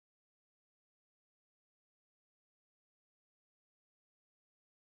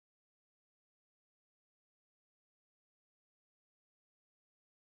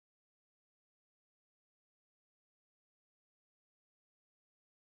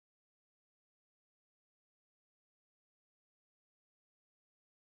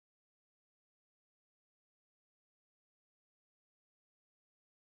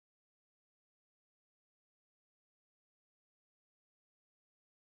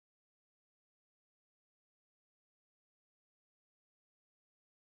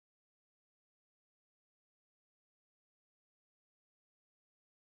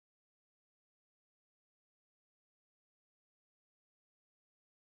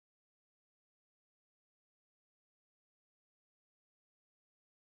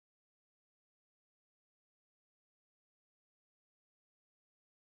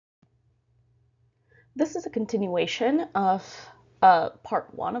This is a continuation of part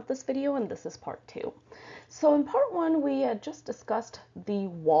one of this video, and this is part two. So in part one, we had just discussed the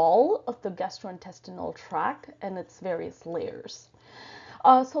wall of the gastrointestinal tract and its various layers.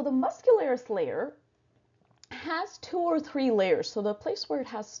 So the muscularis layer has two or three layers. So the place where it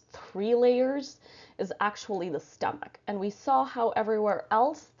has three layers is actually the stomach. And we saw how everywhere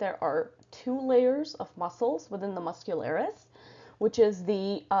else there are two layers of muscles within the muscularis, which is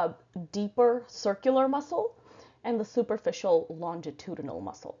the deeper circular muscle and the superficial longitudinal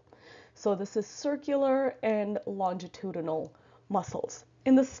muscle. So this is circular and longitudinal muscles.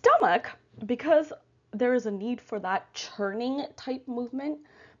 In the stomach, because there is a need for that churning type movement,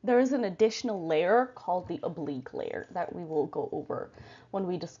 there is an additional layer called the oblique layer that we will go over when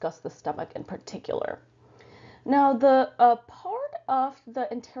we discuss the stomach in particular. Now, the part of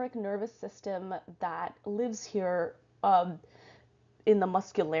the enteric nervous system that lives here in the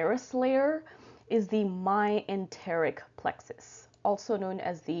muscularis layer is the myenteric plexus, also known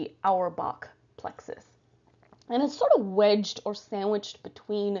as the Auerbach plexus. And it's sort of wedged or sandwiched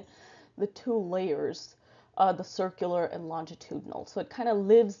between the two layers, the circular and longitudinal. So it kind of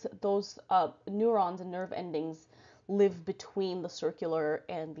lives, those neurons and nerve endings live between the circular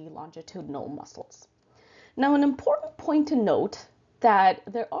and the longitudinal muscles. Now, an important point to note that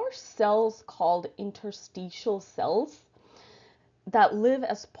there are cells called interstitial cells that live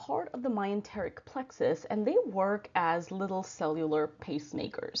as part of the myenteric plexus, and they work as little cellular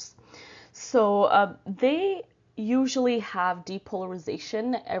pacemakers. So they usually have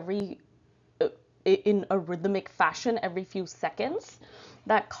depolarization in a rhythmic fashion every few seconds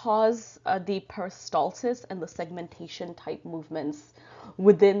that cause the peristalsis and the segmentation type movements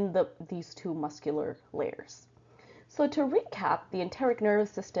within these two muscular layers. So to recap, the enteric nervous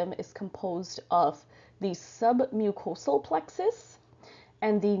system is composed of the submucosal plexus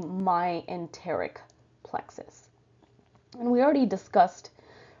and the myenteric plexus. And we already discussed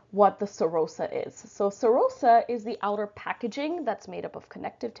what the serosa is. So serosa is the outer packaging that's made up of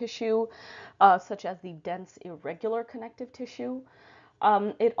connective tissue, such as the dense irregular connective tissue.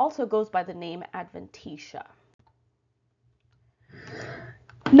 It also goes by the name adventitia.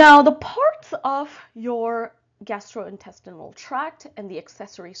 Now, the parts of your gastrointestinal tract and the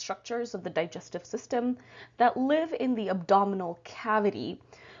accessory structures of the digestive system that live in the abdominal cavity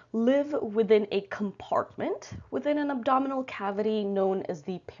live within a compartment within an abdominal cavity known as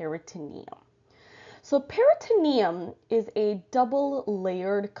the peritoneum. So peritoneum is a double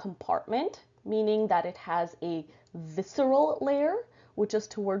layered compartment, meaning that it has a visceral layer, which is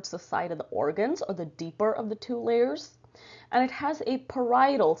towards the side of the organs or the deeper of the two layers, and it has a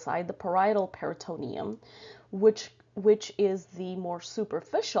parietal side, the parietal peritoneum, which is the more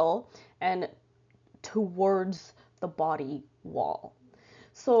superficial and towards the body wall.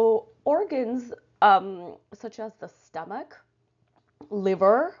 So organs such as the stomach,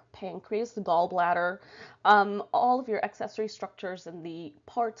 liver, pancreas, gallbladder, all of your accessory structures and the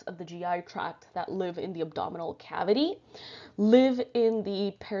parts of the GI tract that live in the abdominal cavity live in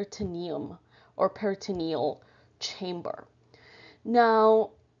the peritoneum or peritoneal chamber.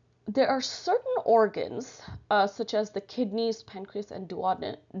 Now, there are certain organs, such as the kidneys, pancreas, and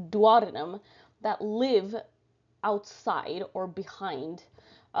duodenum, that live outside or behind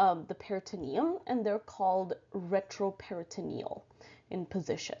the peritoneum, and they're called retroperitoneal in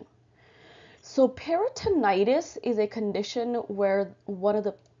position. So peritonitis is a condition where one of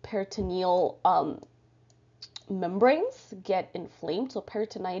the peritoneal membranes get inflamed. So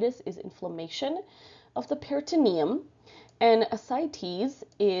peritonitis is inflammation of the peritoneum, and ascites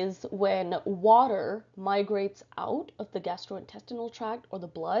is when water migrates out of the gastrointestinal tract or the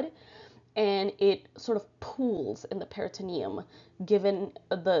blood, and it sort of pools in the peritoneum, given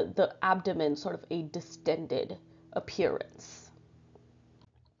the abdomen sort of a distended appearance.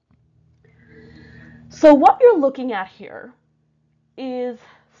 So what you're looking at here is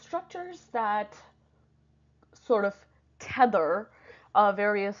structures that sort of tether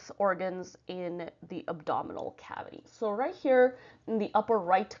various organs in the abdominal cavity. So right here in the upper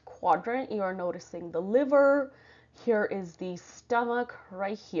right quadrant, you are noticing the liver. Here is the stomach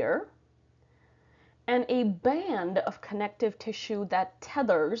right here, and a band of connective tissue that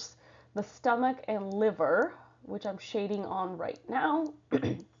tethers the stomach and liver, which I'm shading on right now.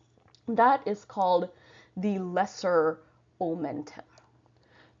 That is called the lesser omentum.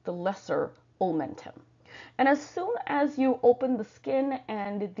 The lesser omentum. And as soon as you open the skin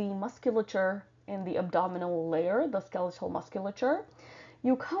and the musculature in the abdominal layer, the skeletal musculature,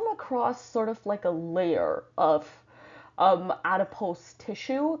 you come across sort of like a layer of adipose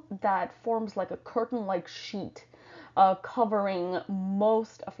tissue that forms like a curtain-like sheet covering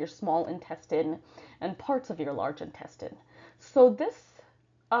most of your small intestine and parts of your large intestine. So this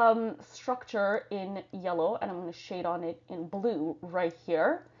structure in yellow, and I'm going to shade on it in blue right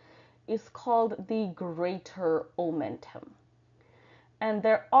here, is called the greater omentum. And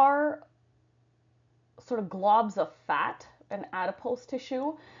there are sort of globs of fat and adipose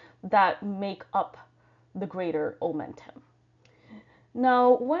tissue that make up the greater omentum.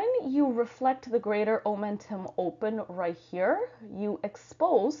 Now, when you reflect the greater omentum open right here, you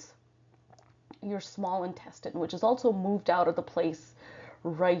expose your small intestine, which is also moved out of the place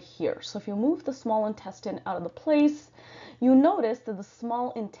right here. So if you move the small intestine out of the place, you notice that the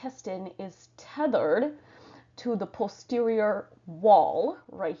small intestine is tethered to the posterior wall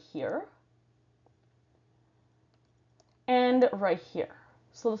right here and right here.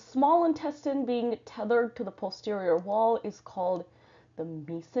 So the small intestine being tethered to the posterior wall is called the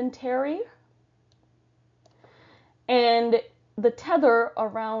mesentery. And the tether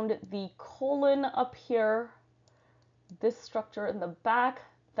around the colon up here, this structure in the back,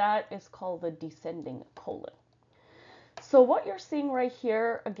 that is called the descending colon. So what you're seeing right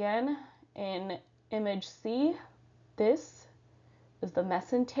here, again, in image C, this is the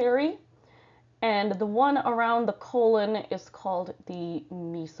mesentery, and the one around the colon is called the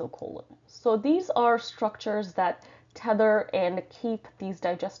mesocolon. So these are structures that tether and keep these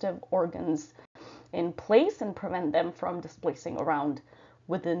digestive organs in place and prevent them from displacing around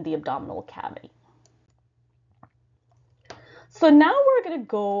within the abdominal cavity. So now we're going to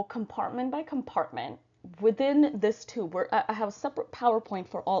go compartment by compartment within this tube. I have a separate PowerPoint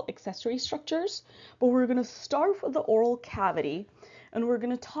for all accessory structures, but we're going to start with the oral cavity, and we're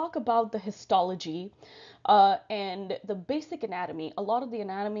going to talk about the histology and the basic anatomy. A lot of the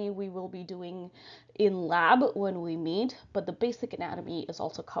anatomy we will be doing in lab when we meet, but the basic anatomy is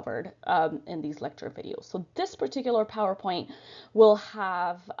also covered in these lecture videos. So this particular PowerPoint will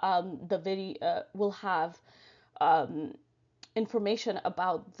have information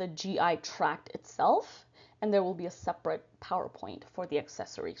about the GI tract itself, and there will be a separate PowerPoint for the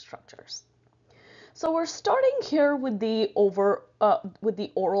accessory structures. So we're starting here with the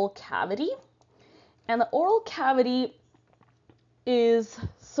oral cavity, and the oral cavity is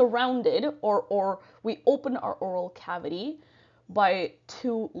surrounded, or we open our oral cavity by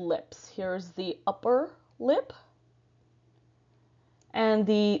two lips. Here's the upper lip and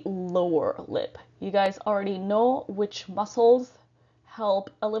the lower lip. You guys already know which muscles help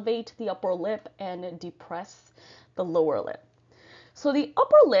elevate the upper lip and depress the lower lip. So the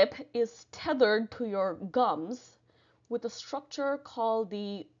upper lip is tethered to your gums with a structure called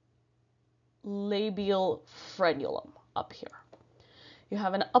the labial frenulum up here. You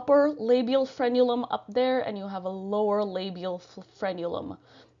have an upper labial frenulum up there, and you have a lower labial frenulum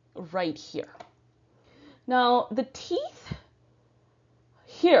right here. Now, the teeth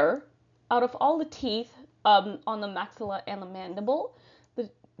here, out of all the teeth on the maxilla and the mandible,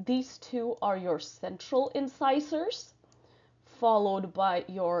 these two are your central incisors, followed by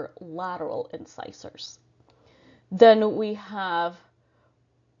your lateral incisors. Then we have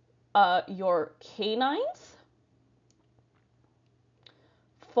your canines,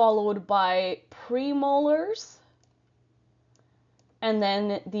 followed by premolars, and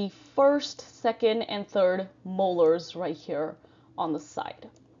then the first, second, and third molars right here on the side.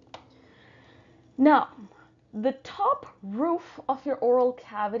 Now, the top roof of your oral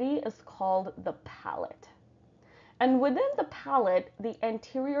cavity is called the palate. And within the palate, the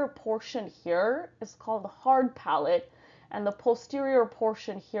anterior portion here is called the hard palate, and the posterior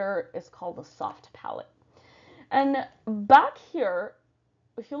portion here is called the soft palate. And back here,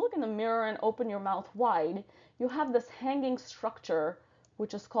 if you look in the mirror and open your mouth wide, you have this hanging structure,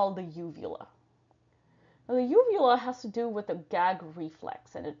 which is called the uvula. Now, the uvula has to do with the gag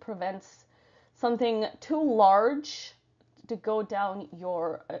reflex, and it prevents something too large to go down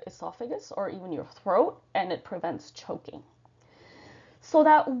your esophagus or even your throat, and it prevents choking. So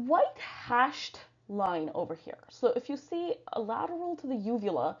that white hashed line over here. So if you see lateral to the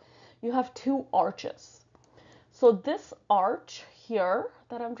uvula, you have two arches. So this arch here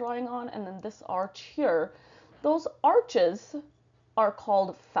that I'm drawing on, and then this arch here, those arches are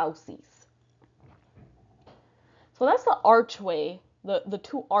called fauces. So that's the archway, the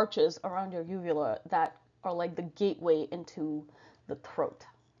two arches around your uvula that are like the gateway into the throat.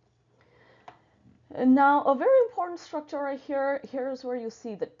 And now a very important structure right here, here's where you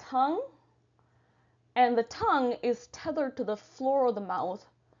see the tongue. And the tongue is tethered to the floor of the mouth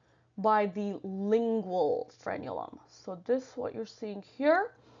by the lingual frenulum. So this, what you're seeing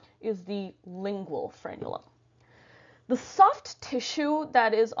here, is the lingual frenulum. The soft tissue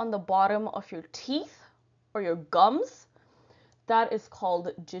that is on the bottom of your teeth or your gums, that is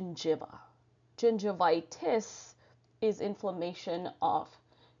called gingiva. Gingivitis is inflammation of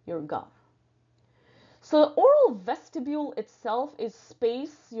your gum. So the oral vestibule itself is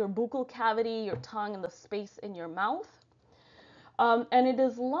space, your buccal cavity, your tongue, and the space in your mouth. And it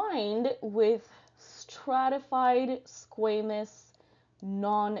is lined with stratified, squamous,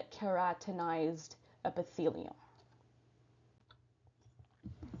 non-keratinized epithelium.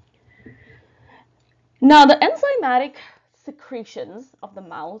 Now, the enzymatic secretions of the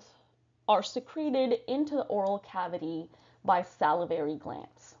mouth are secreted into the oral cavity by salivary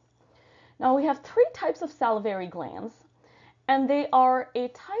glands. Now, we have three types of salivary glands, and they are a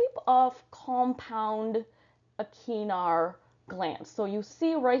type of compound acinar gland. So you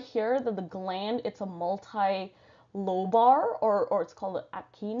see right here that the gland, it's a multilobar, or it's called an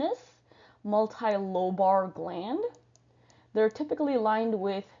acinus, multilobar gland. They're typically lined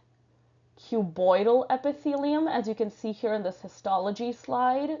with cuboidal epithelium, as you can see here in this histology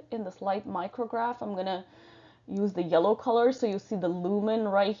slide, in this light micrograph. I'm going to use the yellow color, so you see the lumen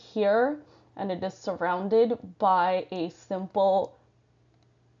right here, and it is surrounded by a simple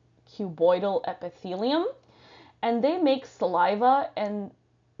cuboidal epithelium. And they make saliva, and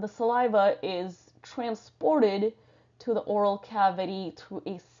the saliva is transported to the oral cavity through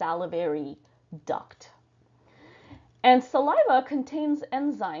a salivary duct. And saliva contains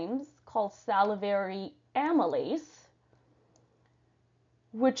enzymes called salivary amylase,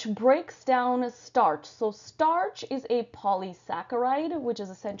 which breaks down starch. So starch is a polysaccharide, which is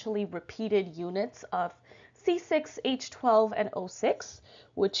essentially repeated units of C6H12 and O6,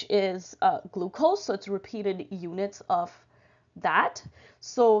 which is glucose. So it's repeated units of that.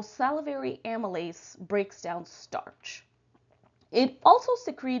 So salivary amylase breaks down starch. It also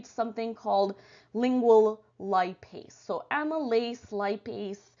secretes something called lingual lipase. So amylase,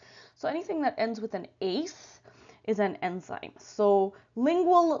 lipase, so anything that ends with an ase is an enzyme. So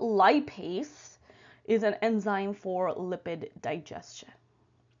lingual lipase is an enzyme for lipid digestion.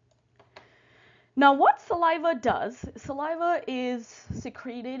 Now, what saliva does, saliva is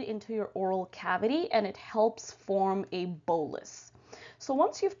secreted into your oral cavity, and it helps form a bolus. So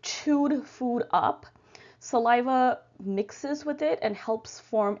once you've chewed food up, saliva mixes with it and helps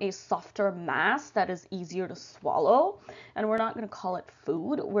form a softer mass that is easier to swallow. And we're not going to call it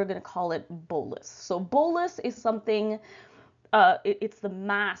food, we're going to call it bolus. So bolus is something, it's the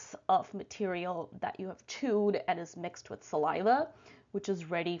mass of material that you have chewed and is mixed with saliva, which is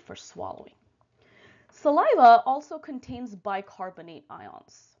ready for swallowing. Saliva also contains bicarbonate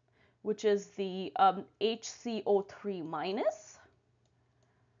ions, which is the HCO3 minus,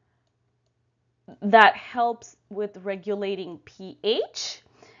 that helps with regulating pH,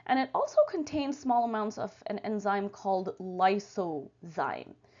 and it also contains small amounts of an enzyme called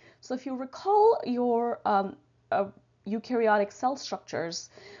lysozyme. So if you recall your eukaryotic cell structures,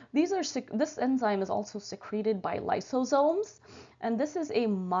 this enzyme is also secreted by lysosomes, and this is a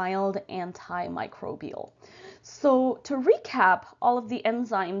mild antimicrobial. So to recap all of the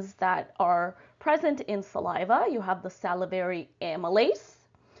enzymes that are present in saliva, you have the salivary amylase,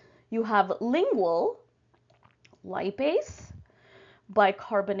 you have lingual lipase,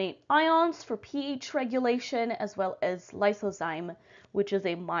 bicarbonate ions for pH regulation, as well as lysozyme, which is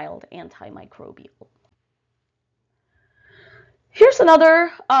a mild antimicrobial. Here's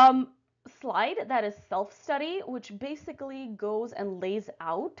another slide that is self-study, which basically goes and lays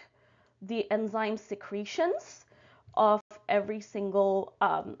out the enzyme secretions of every single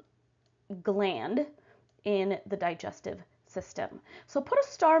gland in the digestive system. So put a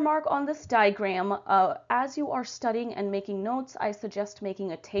star mark on this diagram. As you are studying and making notes, I suggest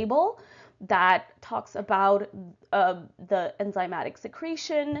making a table that talks about the enzymatic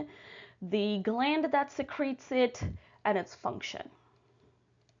secretion, the gland that secretes it, and its function.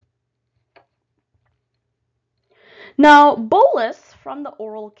 Now, bolus from the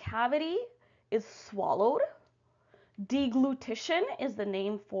oral cavity is swallowed. Deglutition is the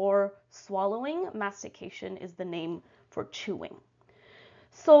name for swallowing. Mastication is the name for chewing.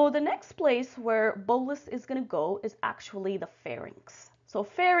 So the next place where bolus is going to go is actually the pharynx. So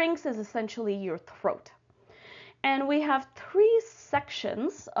pharynx is essentially your throat. And we have three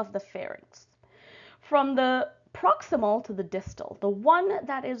sections of the pharynx. From the proximal to the distal, the one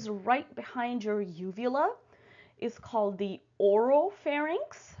that is right behind your uvula is called the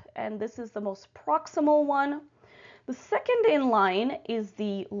oropharynx, and this is the most proximal one. The second in line is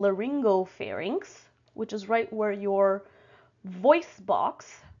the laryngopharynx, which is right where your voice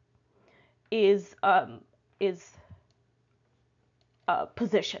box is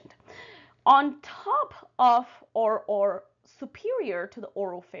positioned. On top of or superior to the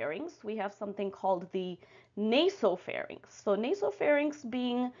oropharynx, we have something called the nasopharynx. So nasopharynx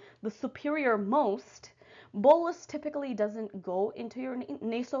being the superior most, bolus typically doesn't go into your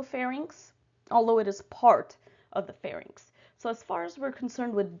nasopharynx, although it is part of the pharynx. So as far as we're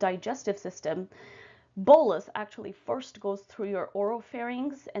concerned with digestive system, bolus actually first goes through your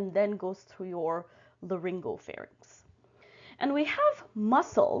oropharynx and then goes through your laryngopharynx. And we have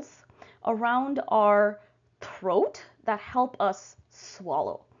muscles around our throat that help us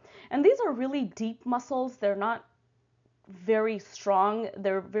swallow. And these are really deep muscles. They're not very strong.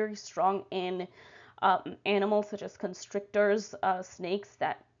 They're very strong in animals such as constrictors, snakes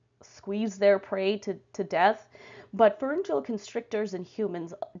that squeeze their prey to death. But pharyngeal constrictors in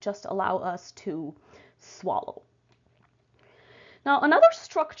humans just allow us to swallow. Now, another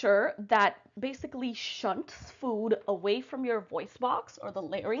structure that basically shunts food away from your voice box or the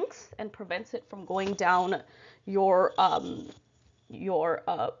larynx and prevents it from going down your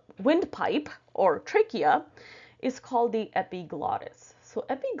windpipe or trachea is called the epiglottis. So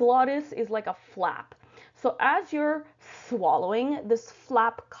epiglottis is like a flap. So as you're swallowing, this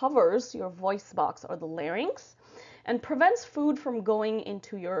flap covers your voice box or the larynx and prevents food from going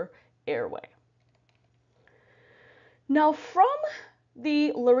into your airway. Now, from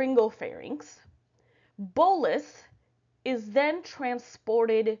the laryngopharynx, bolus is then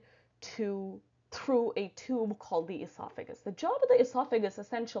transported through a tube called the esophagus. The job of the esophagus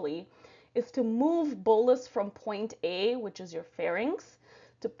essentially is to move bolus from point A, which is your pharynx,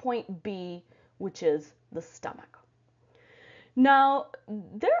 to point B, which is the stomach. Now,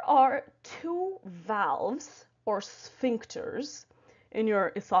 there are two valves or sphincters in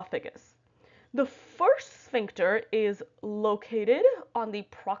your esophagus. The first sphincter is located on the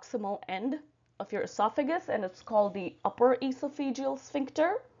proximal end of your esophagus, and it's called the upper esophageal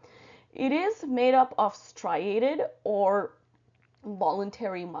sphincter. It is made up of striated or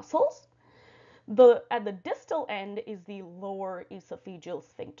voluntary muscles. At the distal end is the lower esophageal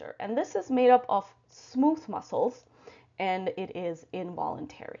sphincter, and this is made up of smooth muscles, and it is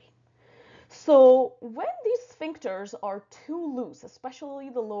involuntary. So when these sphincters are too loose, especially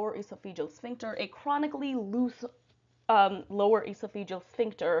the lower esophageal sphincter, a chronically loose lower esophageal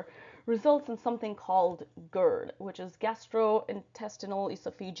sphincter results in something called GERD, which is gastrointestinal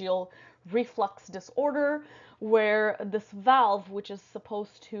esophageal reflux disorder, where this valve, which is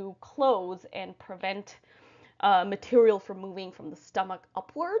supposed to close and prevent material from moving from the stomach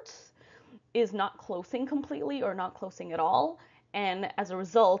upwards, is not closing completely or not closing at all. And as a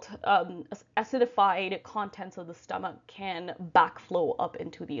result, acidified contents of the stomach can backflow up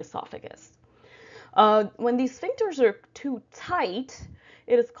into the esophagus. When these sphincters are too tight,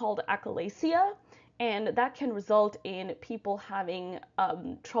 it is called achalasia, and that can result in people having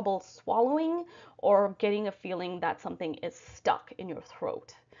trouble swallowing or getting a feeling that something is stuck in your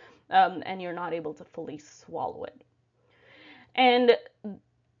throat, and you're not able to fully swallow it. And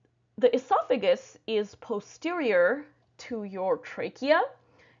the esophagus is posterior to your trachea,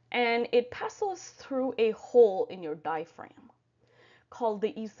 and it passes through a hole in your diaphragm called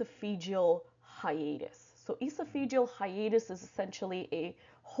the esophageal hiatus. So esophageal hiatus is essentially a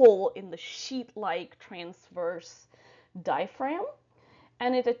hole in the sheet-like transverse diaphragm,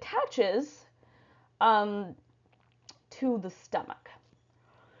 and it attaches to the stomach.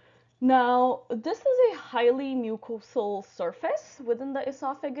 Now, this is a highly mucosal surface within the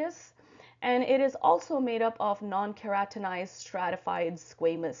esophagus, and it is also made up of non-keratinized stratified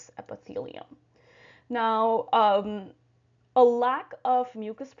squamous epithelium. Now, a lack of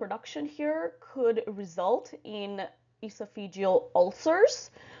mucus production here could result in esophageal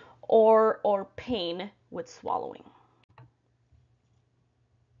ulcers or pain with swallowing.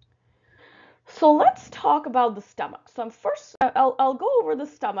 So let's talk about the stomach. So I'll go over the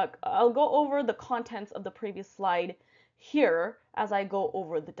stomach. I'll go over the contents of the previous slide here as I go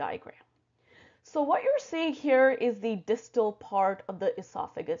over the diagram. So what you're seeing here is the distal part of the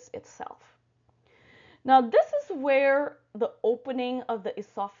esophagus itself. Now this is where the opening of the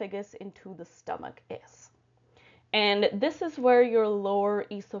esophagus into the stomach is. And this is where your lower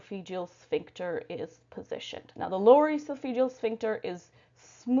esophageal sphincter is positioned. Now the lower esophageal sphincter is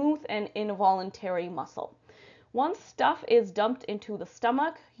smooth and involuntary muscle. Once stuff is dumped into the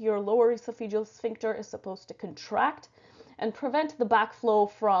stomach, your lower esophageal sphincter is supposed to contract and prevent the backflow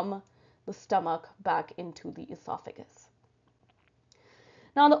from the stomach back into the esophagus.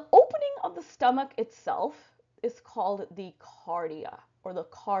 Now the opening of the stomach itself is called the cardia, or the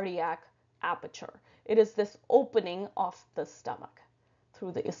cardiac aperture. It is this opening of the stomach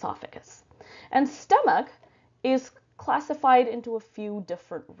through the esophagus. And stomach is classified into a few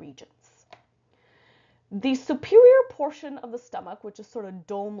different regions. The superior portion of the stomach, which is sort of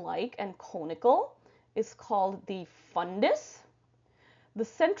dome-like and conical, is called the fundus. The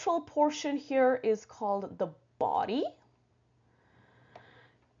central portion here is called the body.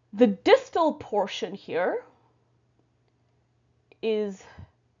 The distal portion here is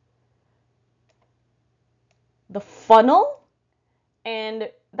the funnel, and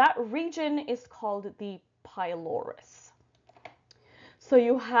that region is called the pylorus. So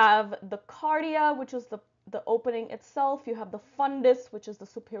you have the cardia, which is the opening itself. You have the fundus, which is the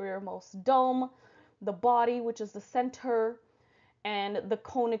superiormost dome, the body, which is the center, and the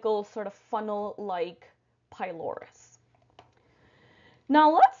conical sort of funnel-like pylorus. Now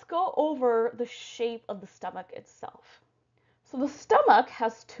let's go over the shape of the stomach itself. So the stomach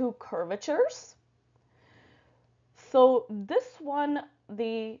has two curvatures. So this one,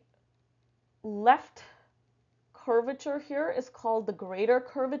 the left curvature here is called the greater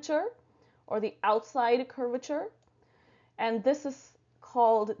curvature or the outside curvature, and this is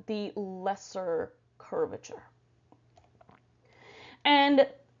called the lesser curvature. And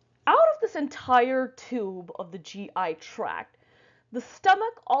out of this entire tube of the GI tract, the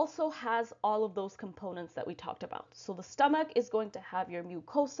stomach also has all of those components that we talked about. So the stomach is going to have your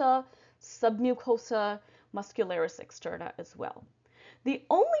mucosa, submucosa, muscularis externa as well. The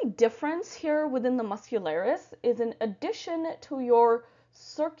only difference here within the muscularis is, in addition to your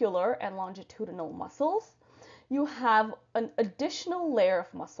circular and longitudinal muscles, you have an additional layer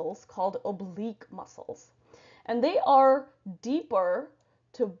of muscles called oblique muscles. And they are deeper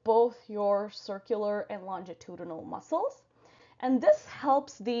to both your circular and longitudinal muscles. And this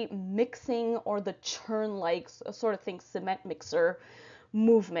helps the mixing or the churn-like sort of thing, cement mixer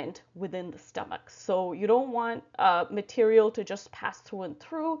movement within the stomach. So you don't want material to just pass through and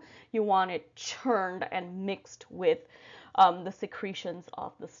through. You want it churned and mixed with the secretions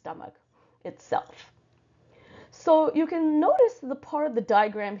of the stomach itself. So you can notice the part of the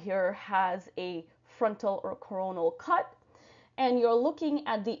diagram here has a frontal or coronal cut, and you're looking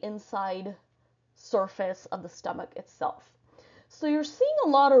at the inside surface of the stomach itself. So you're seeing a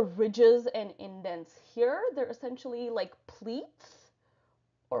lot of ridges and indents here. They're essentially like pleats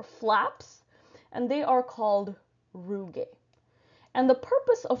or flaps, and they are called rugae. And the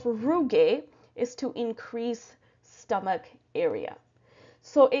purpose of rugae is to increase stomach area.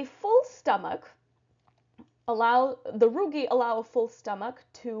 So a full stomach the rugae allow a full stomach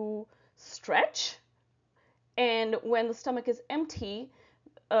to stretch, and when the stomach is empty,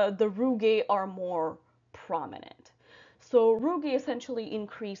 the rugae are more prominent. So rugae essentially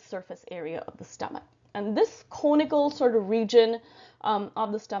increase surface area of the stomach. And this conical sort of region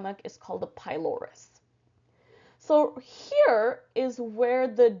of the stomach is called the pylorus. So here is where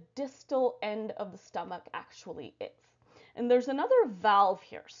the distal end of the stomach actually is. And there's another valve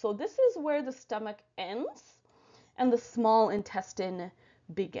here. So this is where the stomach ends and the small intestine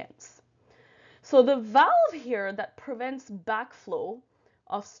begins. So the valve here that prevents backflow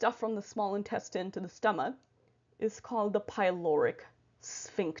of stuff from the small intestine to the stomach is called the pyloric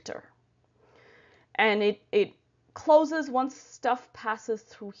sphincter. And it closes once stuff passes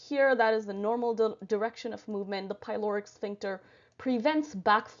through here. That is the normal direction of movement. The pyloric sphincter prevents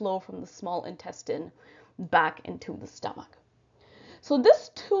backflow from the small intestine back into the stomach. So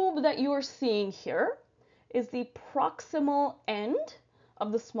this tube that you are seeing here is the proximal end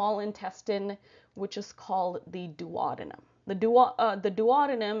of the small intestine, which is called the duodenum. The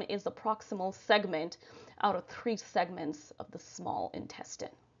duodenum is the proximal segment out of 3 segments of the small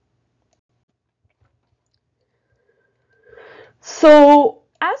intestine. So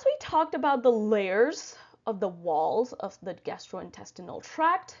as we talked about the layers of the walls of the gastrointestinal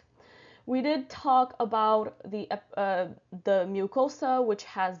tract, we did talk about the mucosa, which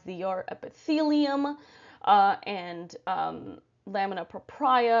has your epithelium and lamina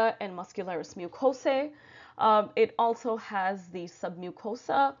propria and muscularis mucosae. It also has the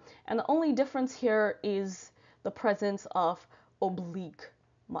submucosa, and the only difference here is the presence of oblique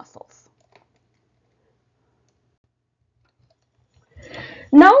muscles.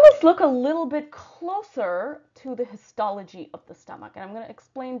 Now let's look a little bit closer to the histology of the stomach. And I'm going to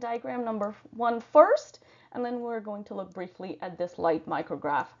explain diagram number 1 first, and then we're going to look briefly at this light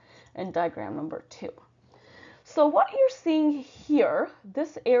micrograph in diagram number 2. So what you're seeing here,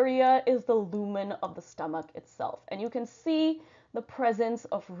 this area is the lumen of the stomach itself. And you can see the presence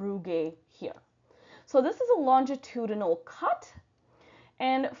of rugae here. So this is a longitudinal cut.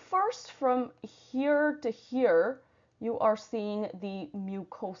 And first from here to here, you are seeing the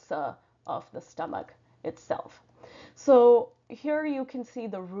mucosa of the stomach itself. So here you can see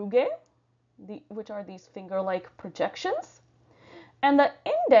the rugae, which are these finger-like projections. And the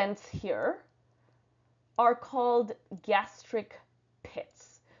indents here are called gastric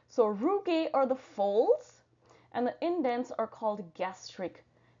pits. So rugae are the folds, and the indents are called gastric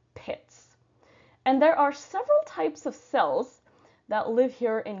pits. And there are several types of cells that live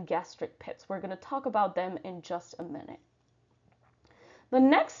here in gastric pits. We're going to talk about them in just a minute. The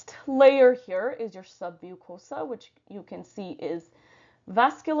next layer here is your submucosa, which you can see is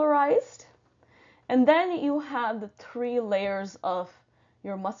vascularized. And then you have the 3 layers of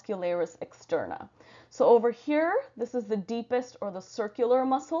your muscularis externa. So over here, this is the deepest or the circular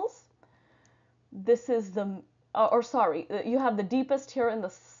muscles. This is the, you have the deepest here in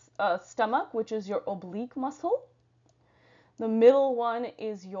the stomach, which is your oblique muscle. The middle one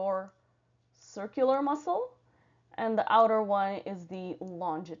is your circular muscle, and the outer one is the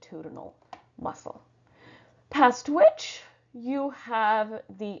longitudinal muscle. Past which you have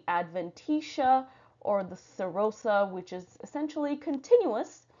the adventitia or the serosa, which is essentially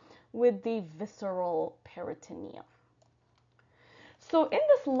continuous with the visceral peritoneum. So in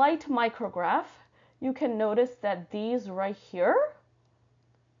this light micrograph, you can notice that these right here,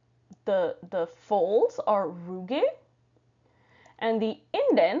 the folds are rugae, and the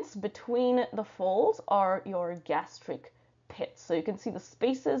indents between the folds are your gastric pits. So you can see the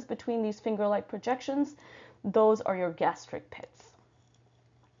spaces between these finger-like projections. Those are your gastric pits.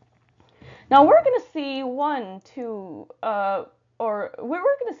 Now we're going to see we're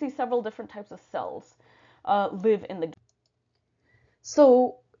going to see several different types of cells live in the.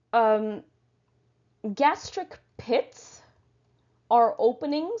 So gastric pits are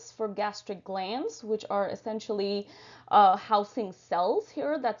openings for gastric glands, which are essentially housing cells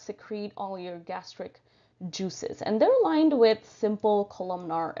here that secrete all your gastric juices, and they're lined with simple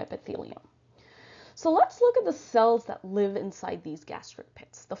columnar epithelium. So let's look at the cells that live inside these gastric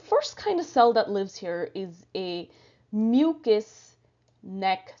pits. The first kind of cell that lives here is a mucus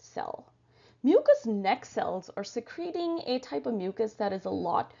neck cell. Mucus neck cells are secreting a type of mucus that is a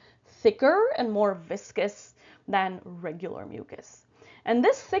lot thicker and more viscous than regular mucus. And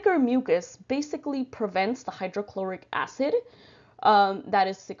this thicker mucus basically prevents the hydrochloric acid that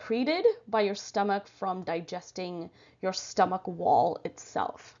is secreted by your stomach from digesting your stomach wall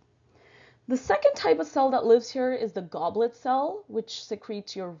itself. The second type of cell that lives here is the goblet cell, which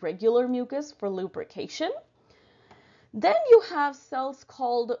secretes your regular mucus for lubrication. Then you have cells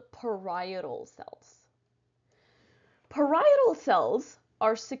called parietal cells. Parietal cells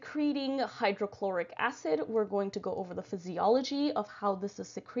are secreting hydrochloric acid. We're going to go over the physiology of how this is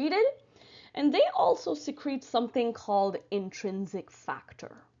secreted. And they also secrete something called intrinsic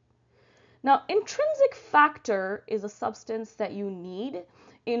factor. Now, intrinsic factor is a substance that you need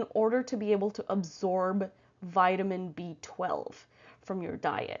in order to be able to absorb vitamin B12 from your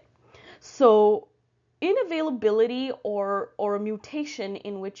diet. So inavailability or a mutation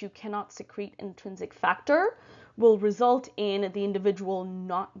in which you cannot secrete intrinsic factor will result in the individual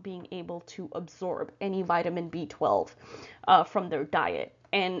not being able to absorb any vitamin B12 from their diet.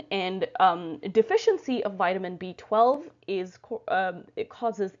 And deficiency of vitamin B12 it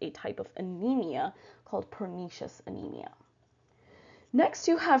causes a type of anemia called pernicious anemia. Next,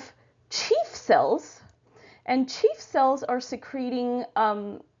 you have chief cells, and chief cells are secreting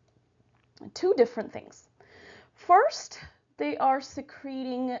 2 different things. First,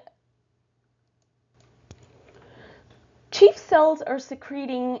 chief cells are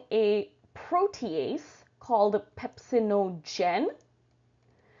secreting a protease called pepsinogen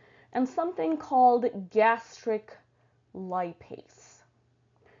and something called gastric lipase.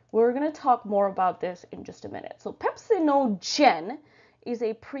 We're going to talk more about this in just a minute. So pepsinogen is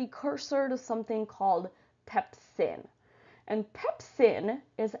a precursor to something called pepsin. And pepsin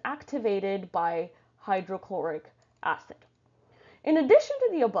is activated by hydrochloric acid. In addition to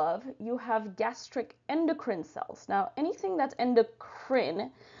the above, you have gastric endocrine cells. Now, anything that's endocrine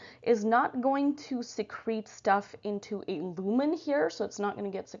is not going to secrete stuff into a lumen here, so it's not going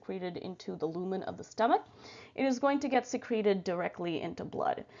to get secreted into the lumen of the stomach. It is going to get secreted directly into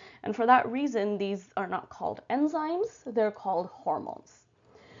blood. And for that reason, these are not called enzymes, they're called hormones.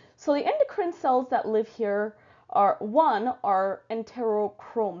 So the endocrine cells that live here are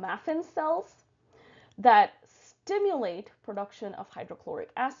enterochromaffin cells that stimulate production of hydrochloric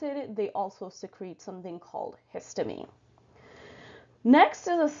acid. They also secrete something called histamine. Next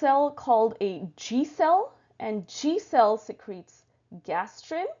is a cell called a G cell, and G cell secretes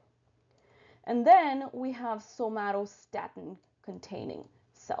gastrin. And then we have somatostatin containing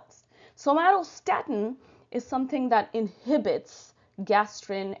cells. Somatostatin is something that inhibits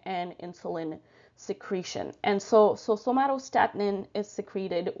gastrin and insulin secretion. And so somatostatin is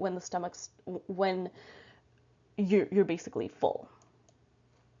secreted when you're basically full.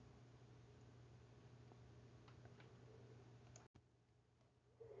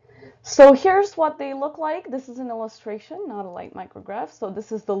 So here's what they look like. This is an illustration, not a light micrograph. So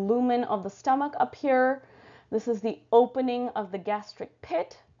this is the lumen of the stomach up here. This is the opening of the gastric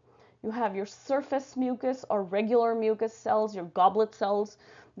pit. You have your surface mucus or regular mucus cells, your goblet cells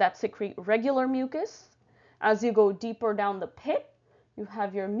that secrete regular mucus. As you go deeper down the pit, you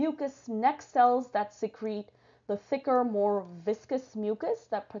have your mucus neck cells that secrete the thicker, more viscous mucus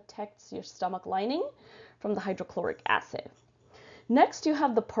that protects your stomach lining from the hydrochloric acid. Next, you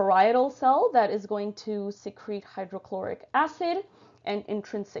have the parietal cell that is going to secrete hydrochloric acid and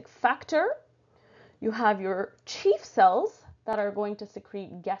intrinsic factor. You have your chief cells that are going to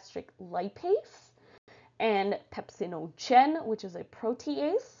secrete gastric lipase and pepsinogen, which is a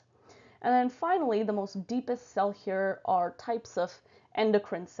protease. And then finally, the most deepest cell here are types of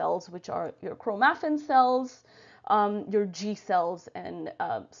endocrine cells, which are your chromaffin cells, your G cells, and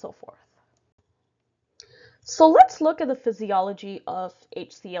so forth. So let's look at the physiology of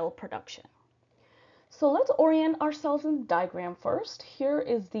HCl production. So let's orient ourselves in the diagram first. Here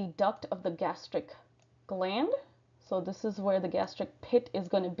is the duct of the gastric gland. So this is where the gastric pit is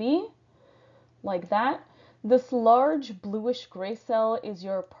going to be, like that. This large bluish gray cell is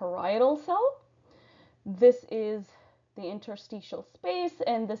your parietal cell. This is the interstitial space,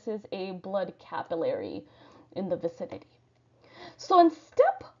 and this is a blood capillary in the vicinity. So in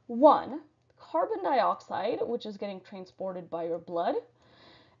step 1, carbon dioxide, which is getting transported by your blood,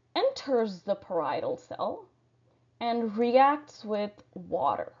 enters the parietal cell and reacts with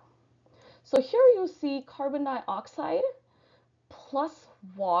water. So here you see carbon dioxide plus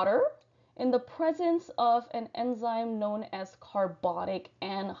water in the presence of an enzyme known as carbonic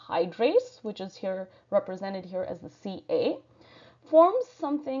anhydrase, which is here represented here as the Ca, forms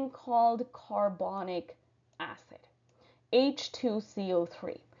something called carbonic acid,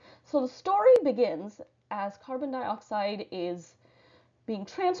 H2CO3. So the story begins as carbon dioxide is being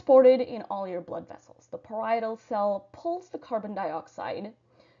transported in all your blood vessels. The parietal cell pulls the carbon dioxide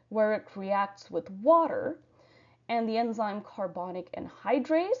where it reacts with water, and the enzyme carbonic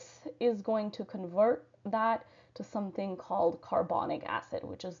anhydrase is going to convert that to something called carbonic acid,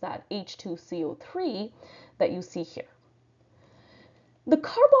 which is that H2CO3 that you see here. The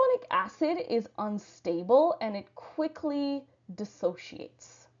carbonic acid is unstable and it quickly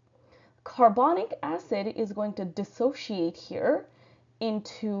dissociates. Carbonic acid is going to dissociate here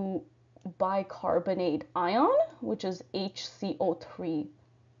into bicarbonate ion, which is HCO3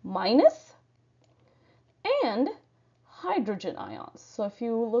 minus, and hydrogen ions. So if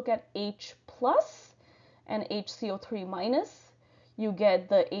you look at H plus and HCO3 minus, you get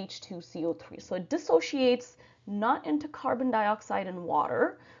the H2CO3. So it dissociates not into carbon dioxide and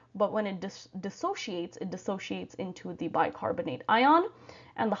water, but when it dissociates into the bicarbonate ion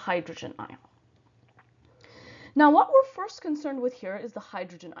and the hydrogen ion. Now what we're first concerned with here is the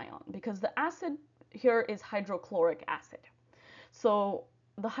hydrogen ion, because the acid here is hydrochloric acid. So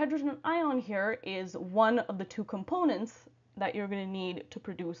the hydrogen ion here is one of the two components that you're going to need to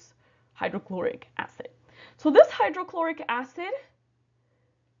produce hydrochloric acid. So this hydrochloric acid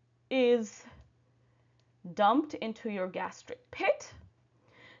is dumped into your gastric pit.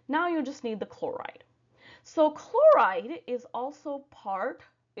 Now you just need the chloride. So chloride is also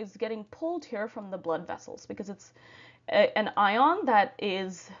getting pulled here from the blood vessels because it's an ion that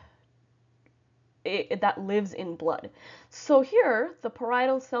lives in blood. So here the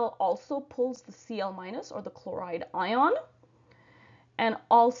parietal cell also pulls the Cl- or the chloride ion and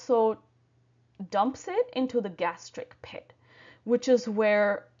also dumps it into the gastric pit, which is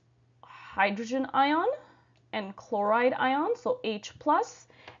where hydrogen ion and chloride ion, so H plus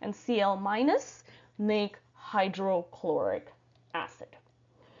and Cl-, make hydrochloric acid.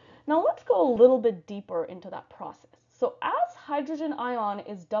 Now let's go a little bit deeper into that process. So as hydrogen ion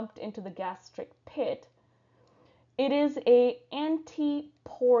is dumped into the gastric pit, it is an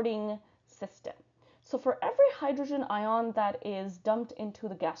anti-porting system. So for every hydrogen ion that is dumped into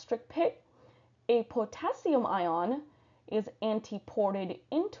the gastric pit, a potassium ion is anti-ported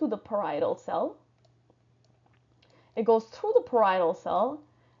into the parietal cell. It goes through the parietal cell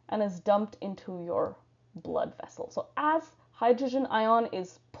and is dumped into your blood vessel. So as hydrogen ion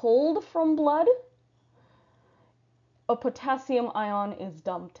is pulled from blood, a potassium ion is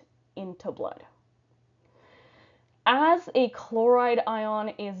dumped into blood. As a chloride ion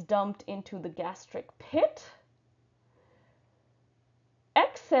is dumped into the gastric pit,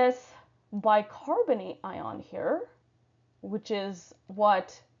 excess bicarbonate ion here, which is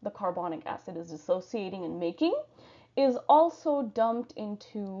what the carbonic acid is dissociating and making, is also dumped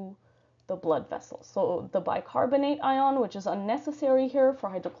into the blood vessels. So the bicarbonate ion, which is unnecessary here for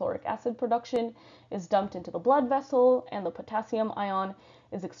hydrochloric acid production, is dumped into the blood vessel, and the potassium ion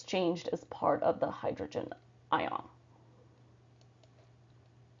is exchanged as part of the hydrogen ion.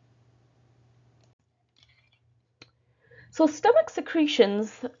 So stomach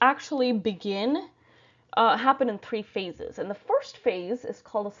secretions actually happen in 3 phases. And the first phase is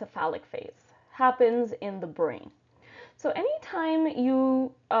called the cephalic phase, happens in the brain. So anytime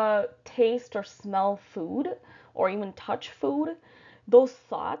you taste or smell food or even touch food, those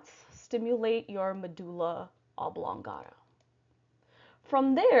thoughts stimulate your medulla oblongata.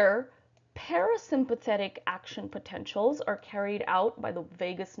 From there, parasympathetic action potentials are carried out by the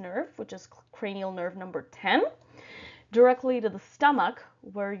vagus nerve, which is cranial nerve number 10, directly to the stomach,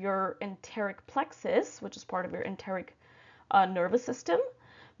 where your enteric plexus, which is part of your enteric nervous system,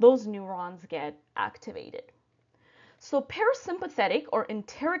 those neurons get activated. So parasympathetic or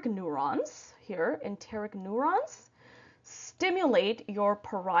enteric neurons, enteric neurons, stimulate your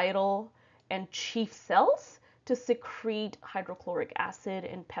parietal and chief cells to secrete hydrochloric acid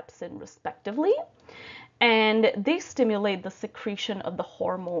and pepsin respectively. And they stimulate the secretion of the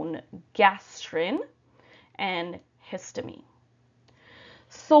hormone gastrin and histamine.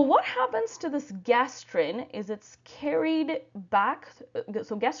 So what happens to this gastrin is it's carried back.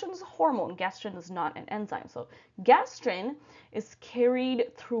 So gastrin is a hormone. Gastrin is not an enzyme. So gastrin is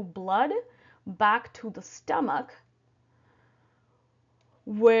carried through blood back to the stomach,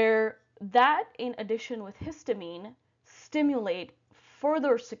 where that, in addition with histamine, stimulate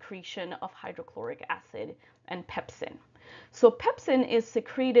further secretion of hydrochloric acid and pepsin. So pepsin is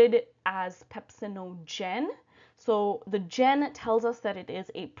secreted as pepsinogen. So the gen tells us that it is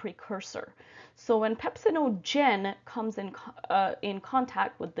a precursor. So when pepsinogen comes in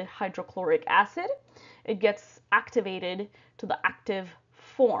contact with the hydrochloric acid, it gets activated to the active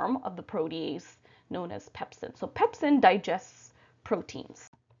form of the protease known as pepsin. So pepsin digests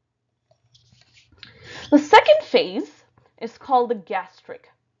proteins. The second phase is called the gastric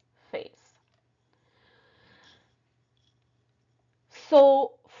phase.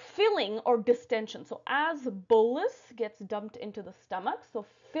 So filling or distension. So as bolus gets dumped into the stomach, so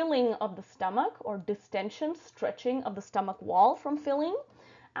filling of the stomach or distension, stretching of the stomach wall from filling,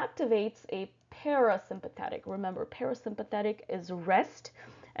 activates a parasympathetic. Remember, parasympathetic is rest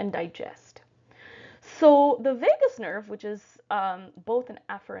and digest. So the vagus nerve, which is both an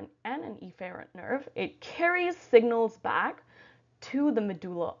afferent and an efferent nerve, it carries signals back to the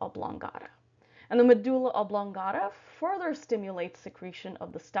medulla oblongata. And the medulla oblongata further stimulates secretion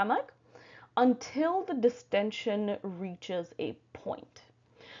of the stomach until the distension reaches a point.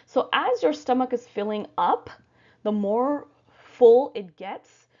 So as your stomach is filling up, the more full it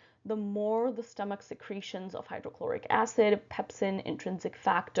gets, the more the stomach secretions of hydrochloric acid, pepsin, intrinsic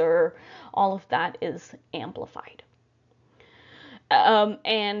factor, all of that is amplified.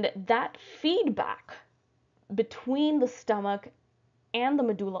 And that feedback between the stomach and the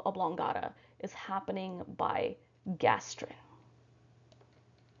medulla oblongata is happening by gastrin.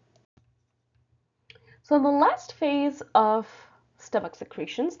 So the last phase of stomach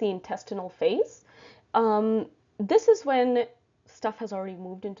secretions, the intestinal phase, this is when stuff has already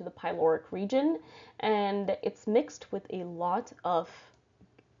moved into the pyloric region and it's mixed with a lot of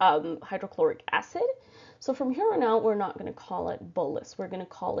hydrochloric acid. So from here on out, we're not going to call it bolus. We're going to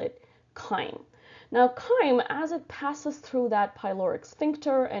call it chyme. Now, chyme, as it passes through that pyloric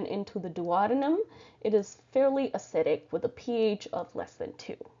sphincter and into the duodenum, it is fairly acidic with a pH of less than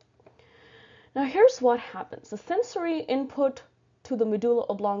 2. Now, here's what happens. The sensory input to the medulla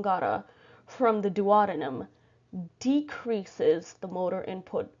oblongata from the duodenum decreases the motor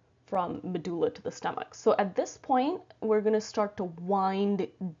input from medulla to the stomach. So at this point, we're going to start to wind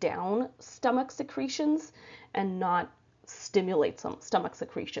down stomach secretions and not stimulate some stomach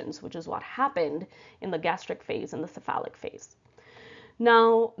secretions, which is what happened in the gastric phase and the cephalic phase.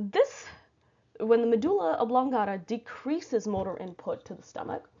 Now, when the medulla oblongata decreases motor input to the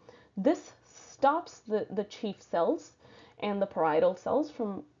stomach, this stops the chief cells and the parietal cells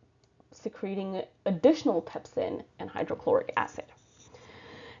from secreting additional pepsin and hydrochloric acid.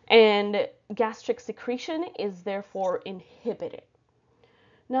 And gastric secretion is therefore inhibited.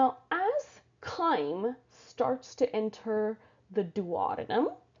 Now, as chyme starts to enter the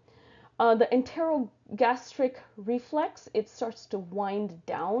duodenum, the enterogastric reflex, it starts to wind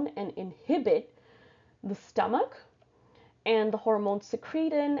down and inhibit the stomach, and the hormones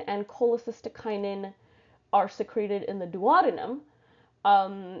secretin and cholecystokinin are secreted in the duodenum,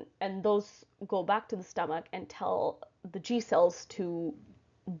 and those go back to the stomach and tell the G cells to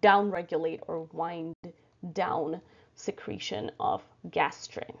downregulate or wind down secretion of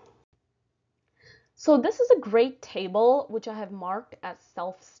gastrin. So this is a great table which I have marked as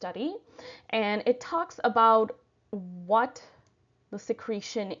self-study, and it talks about what the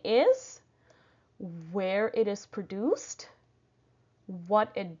secretion is, where it is produced,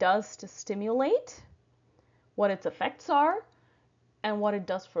 what it does to stimulate, what its effects are, and what it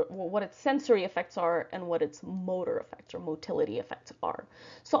does for what its sensory effects are, and what its motor effects or motility effects are.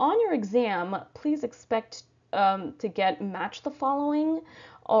 So on your exam, please expect to get match the following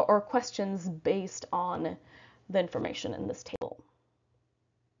or questions based on the information in this table.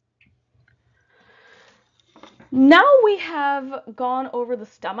 Now we have gone over the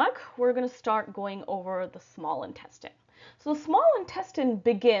stomach, we're going to start going over the small intestine. So the small intestine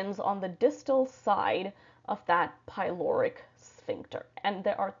begins on the distal side of that pyloric sphincter, and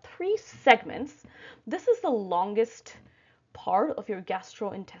there are 3 segments. This is the longest part of your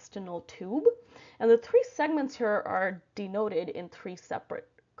gastrointestinal tube, and the 3 segments here are denoted in 3 separate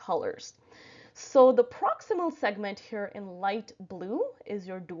colors. So the proximal segment here in light blue is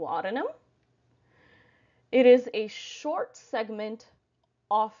your duodenum. It is a short segment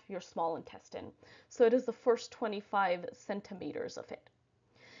of your small intestine, so it is the first 25 centimeters of it.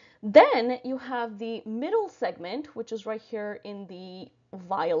 Then you have the middle segment, which is right here in the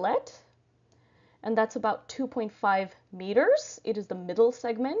violet, and that's about 2.5 meters. It is the middle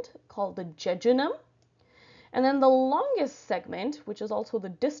segment called the jejunum. And then the longest segment, which is also the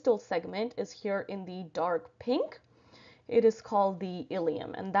distal segment, is here in the dark pink. It is called the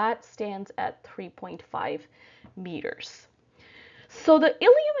ileum, and that stands at 3.5 meters. So the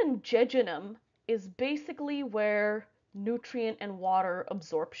ileum and jejunum is basically where nutrient and water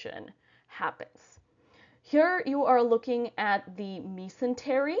absorption happens. Here you are looking at the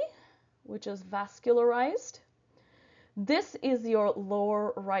mesentery, which is vascularized. This is your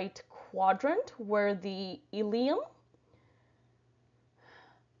lower right quadrant where the ileum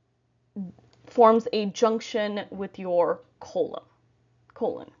forms a junction with your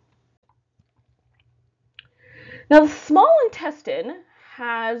colon. Now, the small intestine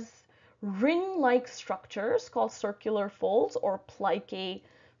has ring-like structures called circular folds or plicae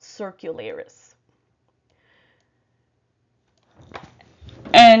circularis.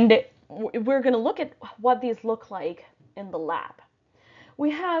 And we're going to look at what these look like in the lab. We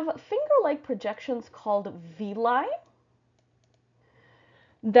have finger-like projections called villi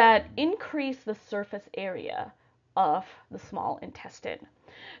that increase the surface area of the small intestine.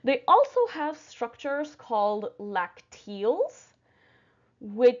 They also have structures called lacteals,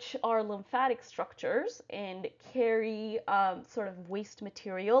 which are lymphatic structures and carry sort of waste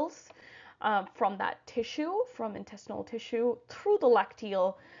materials from that tissue, from intestinal tissue, through the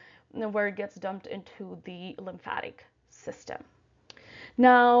lacteal, where it gets dumped into the lymphatic system.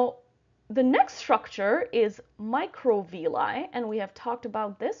 Now, the next structure is microvilli, and we have talked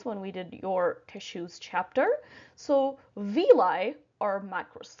about this when we did your tissues chapter. So villi are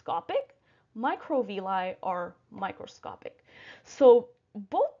macroscopic, microvilli are microscopic. So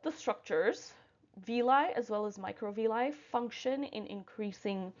both the structures, villi as well as microvilli, function in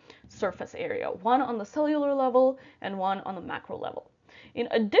increasing surface area, one on the cellular level and one on the macro level. In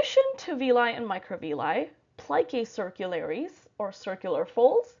addition to villi and microvilli, plicae circularis, or circular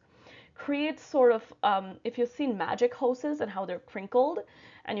folds, create sort of, if you've seen magic hoses and how they're crinkled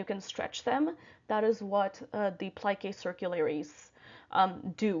and you can stretch them, that is what the plicae circularis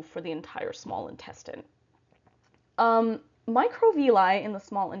do for the entire small intestine. Microvilli in the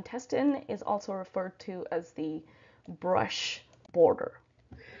small intestine is also referred to as the brush border.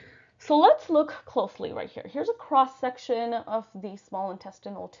 So let's look closely right here. Here's a cross section of the small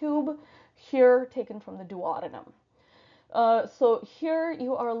intestinal tube, here taken from the duodenum. So here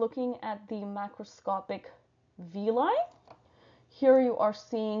you are looking at the macroscopic villi. Here you are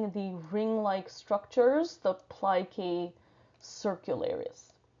seeing the ring-like structures, the plicae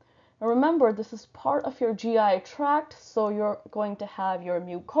circularis. Now remember, this is part of your GI tract, so you're going to have your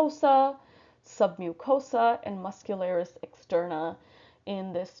mucosa, submucosa, and muscularis externa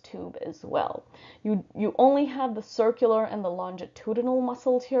in this tube as well. You only have the circular and the longitudinal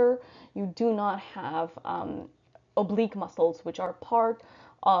muscles here. You do not have oblique muscles, which are part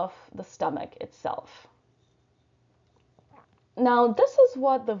of the stomach itself. Now, this is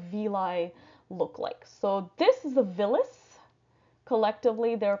what the villi look like. So this is the villus.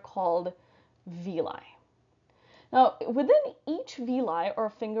 Collectively, they're called villi. Now, within each villi or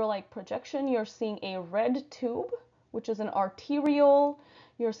finger-like projection, you're seeing a red tube, which is an arteriole.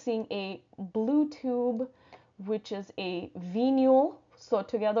 You're seeing a blue tube, which is a venule. So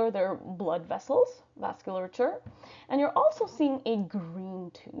together they're blood vessels, vasculature. And you're also seeing a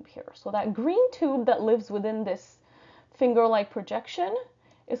green tube here. So that green tube that lives within this finger-like projection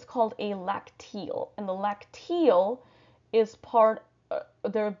is called a lacteal, and the lacteal is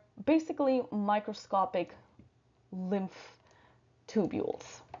they're basically microscopic lymph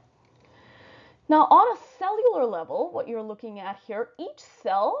tubules. Now, on a cellular level, what you're looking at here, each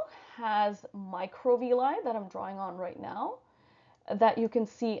cell has microvilli that I'm drawing on right now that you can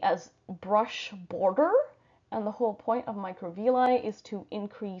see as brush border, and the whole point of microvilli is to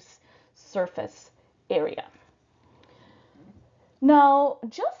increase surface area. Now,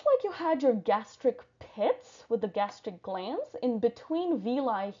 just like you had your gastric pits with the gastric glands, in between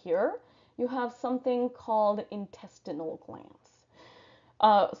villi here, you have something called intestinal glands.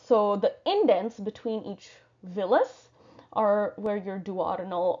 So the indents between each villus are where your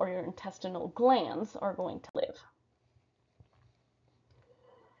duodenal or your intestinal glands are going to live.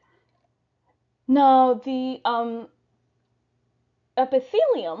 Now, the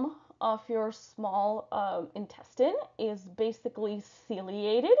epithelium of your small intestine is basically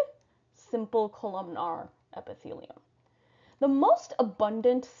ciliated, simple columnar epithelium. The most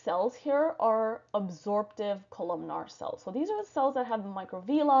abundant cells here are absorptive columnar cells. So these are the cells that have the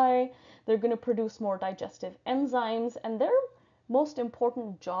microvilli. They're going to produce more digestive enzymes, and their most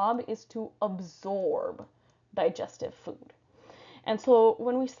important job is to absorb digestive food. And so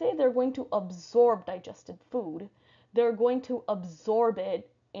when we say they're going to absorb digested food, they're going to absorb it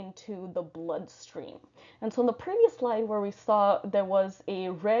into the bloodstream. And so in the previous slide where we saw there was a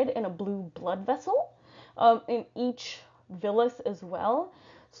red and a blue blood vessel in each villus as well.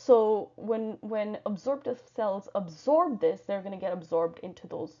 So when absorptive cells absorb this, they're going to get absorbed into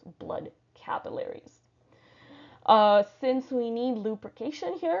those blood capillaries. Since we need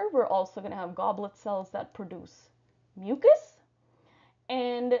lubrication here, we're also going to have goblet cells that produce mucus.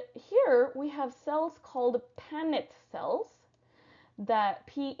 And here we have cells called Paneth cells, that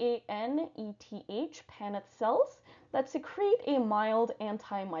P-A-N-E-T-H, Paneth cells, that secrete a mild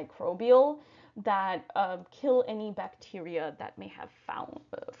antimicrobial that kill any bacteria that may have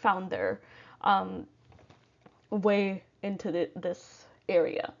found their way into this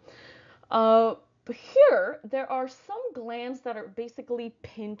area. Here, there are some glands that are basically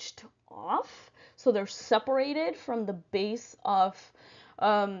pinched off, so they're separated from the base of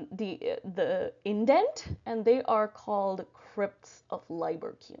the indent, and they are called crypts of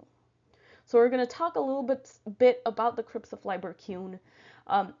Lieberkühn. So we're going to talk a little bit about the crypts of Lieberkühn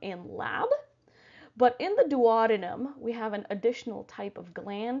in lab. But in the duodenum, we have an additional type of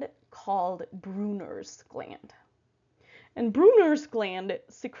gland called Brunner's gland. And Brunner's gland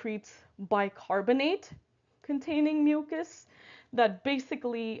secretes bicarbonate containing mucus that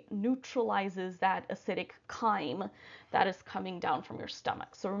basically neutralizes that acidic chyme that is coming down from your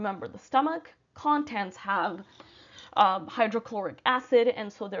stomach. So remember, the stomach contents have hydrochloric acid,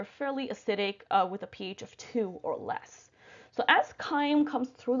 and so they're fairly acidic with a pH of 2 or less. So as chyme comes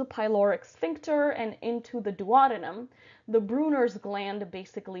through the pyloric sphincter and into the duodenum, the Brunner's gland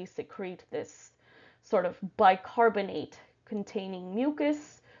basically secrete this sort of bicarbonate containing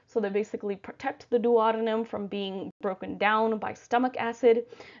mucus. So they basically protect the duodenum from being broken down by stomach acid,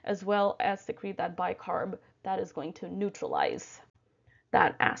 as well as secrete that bicarb that is going to neutralize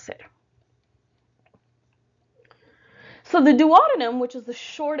that acid. So the duodenum, which is the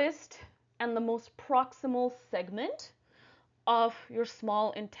shortest and the most proximal segment of your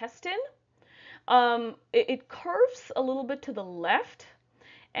small intestine, it curves a little bit to the left,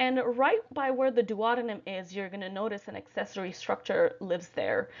 and right by where the duodenum is, you're going to notice an accessory structure lives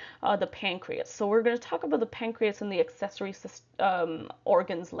there, the pancreas. So we're going to talk about the pancreas in the accessory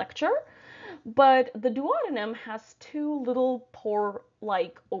organs lecture, but the duodenum has two little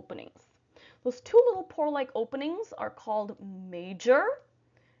pore-like openings. Those two little pore-like openings are called major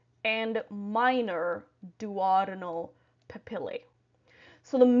and minor duodenal papillae.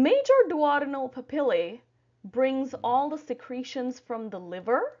 So the major duodenal papillae brings all the secretions from the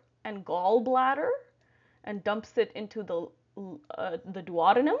liver and gallbladder and dumps it into the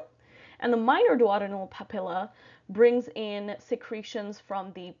duodenum. And the minor duodenal papilla brings in secretions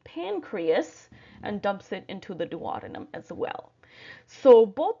from the pancreas and dumps it into the duodenum as well. So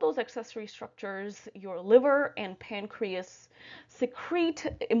both those accessory structures, your liver and pancreas, secrete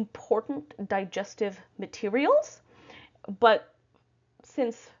important digestive materials, but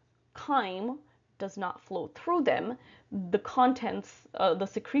since chyme does not flow through them, the contents, the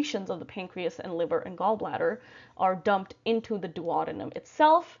secretions of the pancreas and liver and gallbladder are dumped into the duodenum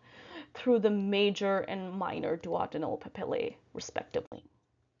itself through the major and minor duodenal papillae, respectively.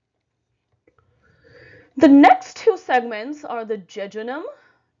 The next two segments are the jejunum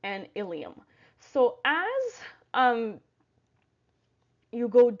and ileum. So as you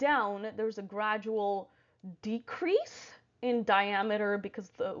go down, there's a gradual decrease in diameter because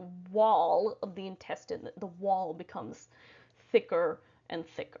the wall of the intestine, the wall becomes thicker and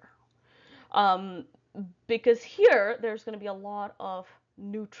thicker. Because here there's going to be a lot of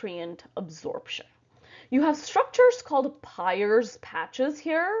nutrient absorption. You have structures called Peyer's patches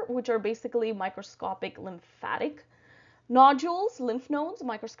here, which are basically microscopic lymphatic nodules, lymph nodes,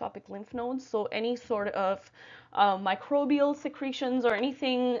 microscopic lymph nodes. So any sort of microbial secretions or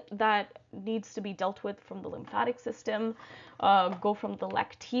anything that needs to be dealt with from the lymphatic system go from the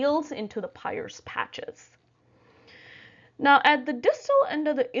lacteals into the Peyer's patches. Now, at the distal end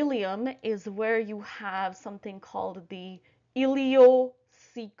of the ileum is where you have something called the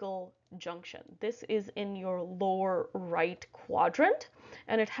ileocecal junction. This is in your lower right quadrant,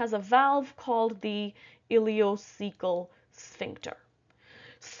 and it has a valve called the ileocecal sphincter.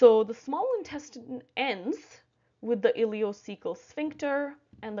 So the small intestine ends with the ileocecal sphincter,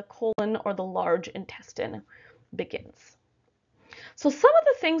 and the colon or the large intestine begins. So some of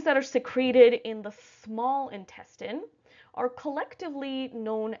the things that are secreted in the small intestine are collectively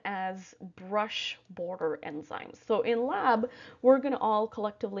known as brush border enzymes. So in lab, we're going to all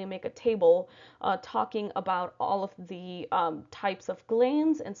collectively make a table talking about all of the types of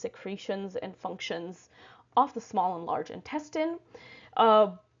glands and secretions and functions of the small and large intestine.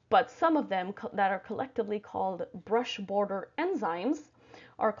 But some of them that are collectively called brush border enzymes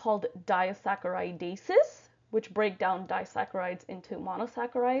are called disaccaridases, which break down disaccharides into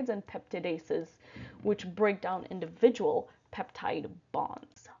monosaccharides, and peptidases, which break down individual peptide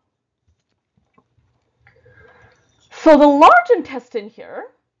bonds. So the large intestine here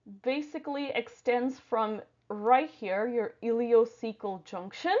basically extends from right here, your ileocecal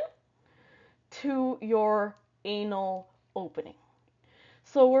junction, to your anal opening.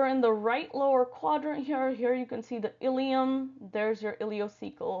 So we're in the right lower quadrant here. Here you can see the ileum. There's your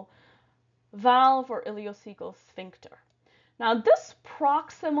ileocecal valve or ileocecal sphincter. Now this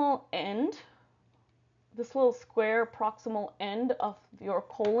proximal end, this little square proximal end of your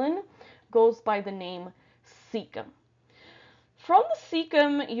colon goes by the name cecum. From the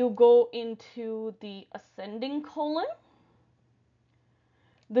cecum, you go into the ascending colon.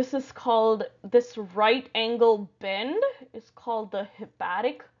 This right angle bend is called the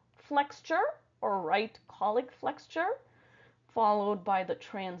hepatic flexure or right colic flexure, followed by the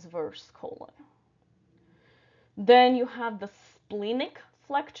transverse colon. Then you have the splenic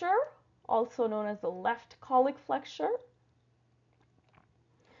flexure, also known as the left colic flexure,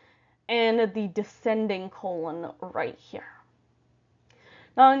 and the descending colon right here.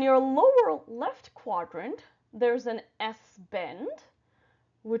 Now in your lower left quadrant, there's an S bend,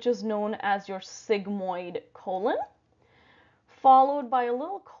 which is known as your sigmoid colon, followed by a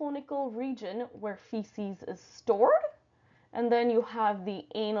little conical region where feces is stored, and then you have the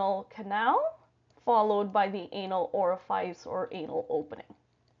anal canal, followed by the anal orifice or anal opening.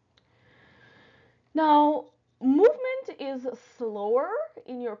 Now, movement is slower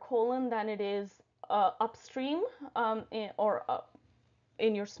in your colon than it is upstream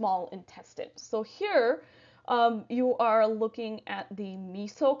in your small intestine. So here you are looking at the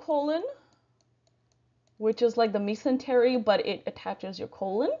mesocolon, which is like the mesentery, but it attaches your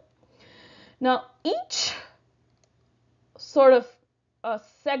colon. Now, each sort of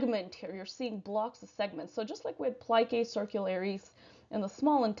segment here, you're seeing blocks of segments. So just like with plicae circularis in the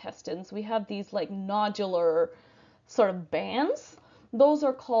small intestines, we have these like nodular sort of bands. Those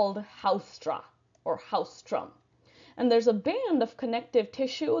are called haustra or haustrum. And there's a band of connective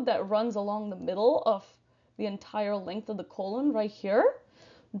tissue that runs along the middle of the entire length of the colon right here.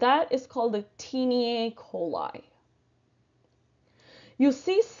 That is called the taeniae coli. You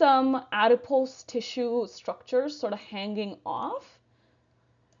see some adipose tissue structures sort of hanging off.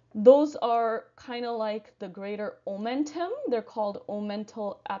 Those are kind of like the greater omentum. They're called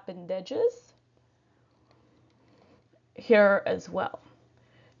omental appendages here as well.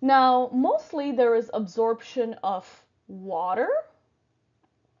 Now, mostly there is absorption of water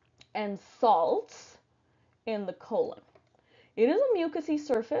and salts in the colon. It is a mucousy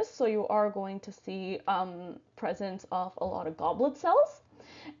surface, so you are going to see presence of a lot of goblet cells.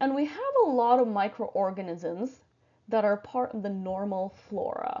 And we have a lot of microorganisms that are part of the normal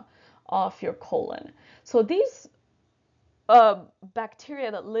flora of your colon. So these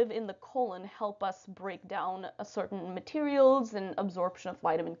bacteria that live in the colon help us break down certain materials and absorption of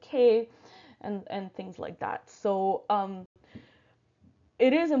vitamin K and things like that. So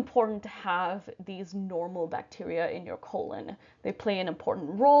it is important to have these normal bacteria in your colon. They play an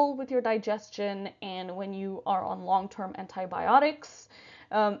important role with your digestion, and when you are on long-term antibiotics,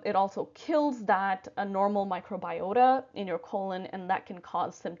 it also kills that normal microbiota in your colon, and that can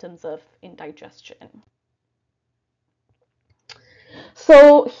cause symptoms of indigestion.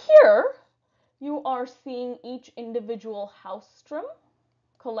 So here you are seeing each individual haustrum,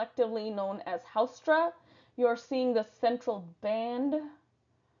 collectively known as haustra. You're seeing the central band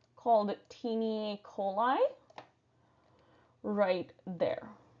called Taenia coli right there.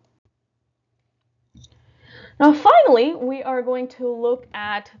 Now finally, we are going to look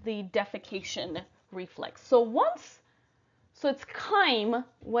at the defecation reflex. So it's chyme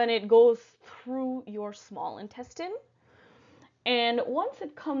when it goes through your small intestine, and once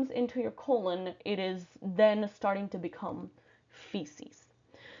it comes into your colon, it is then starting to become feces.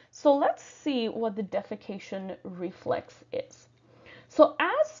 So let's see what the defecation reflex is. So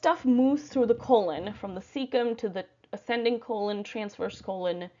as stuff moves through the colon, from the cecum to the ascending colon, transverse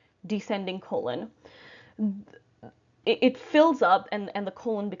colon, descending colon, it fills up and the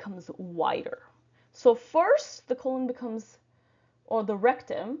colon becomes wider. So first the colon becomes, or the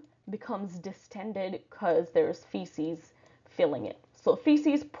rectum becomes distended because there's feces filling it. So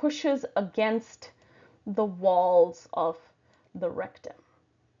feces pushes against the walls of the rectum.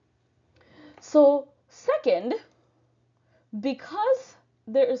 So second, because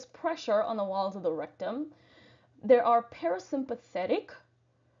there is pressure on the walls of the rectum, there are parasympathetic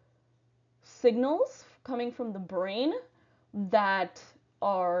signals coming from the brain that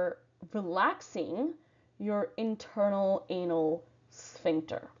are relaxing your internal anal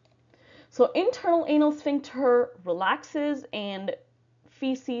sphincter. So internal anal sphincter relaxes and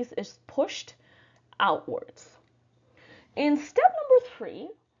feces is pushed outwards. In step number 3,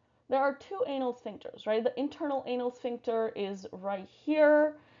 there are two anal sphincters, right? The internal anal sphincter is right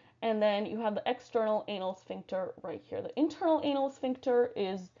here, and then you have the external anal sphincter right here. The internal anal sphincter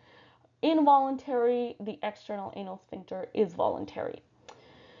is involuntary, the external anal sphincter is voluntary.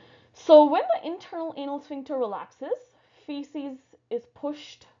 So when the internal anal sphincter relaxes, feces is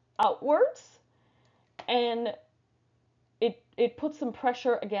pushed outwards, and it puts some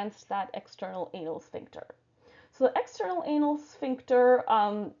pressure against that external anal sphincter. So the external anal sphincter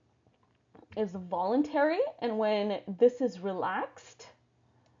is voluntary, and when this is relaxed,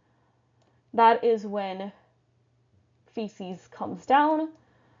 that is when feces comes down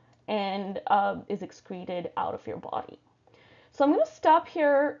and is excreted out of your body. So I'm going to stop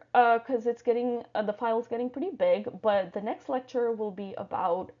here because it's getting the file is getting pretty big, but the next lecture will be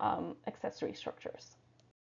about accessory structures.